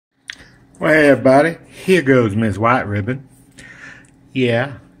Well, hey everybody, here goes Miss White Ribbon.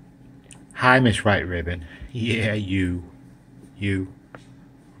 Yeah. Hi, Miss White Ribbon. Yeah, you.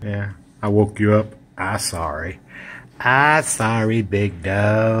 Yeah, I woke you up. I'm sorry. I'm sorry, big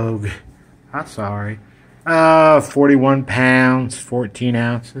dog. I'm sorry. 41 pounds, 14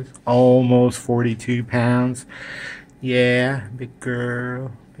 ounces, almost 42 pounds. Yeah, big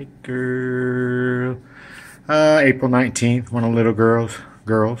girl, big girl. April 19th, one of the little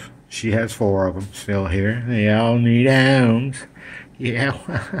girls. She has 4 of them still here. They all need homes. Yeah.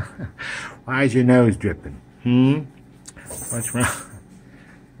 Why's your nose dripping? What's wrong?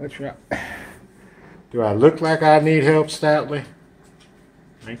 What's wrong? Do I look like I need help, Stoutly?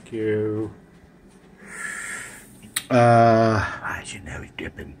 Thank you. Why's your nose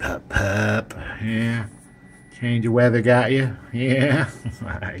dripping, pup? Yeah. Change of weather got you? Yeah.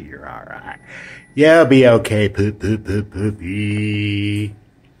 You're alright. You'll be okay, poopy.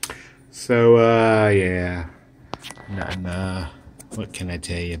 So, yeah. Nothing, what can I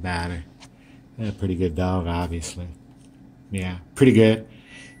tell you about her? A pretty good dog, obviously. Yeah, pretty good.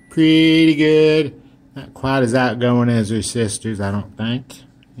 Pretty good. Not quite as outgoing as her sisters, I don't think.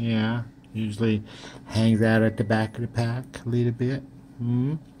 Yeah, usually hangs out at the back of the pack a little bit.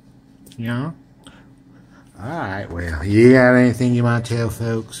 Yeah. Alright, well, you got anything you want to tell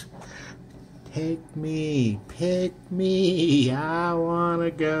folks? Pick me, I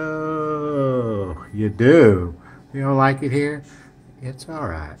wanna go. You do? You don't like it here? It's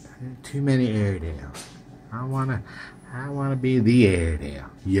alright. Too many Airedales. I wanna be the Airedale.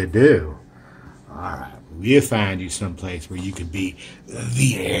 You do? Alright, we'll find you someplace where you can be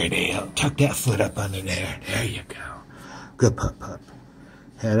the Airedale. Tuck that foot up under there. There you go. Good pup.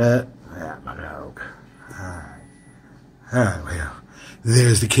 Head up. Yeah, my dog. Alright, well,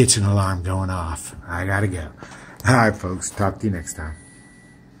 there's the kitchen alarm going off. I gotta go. Alright, folks, talk to you next time.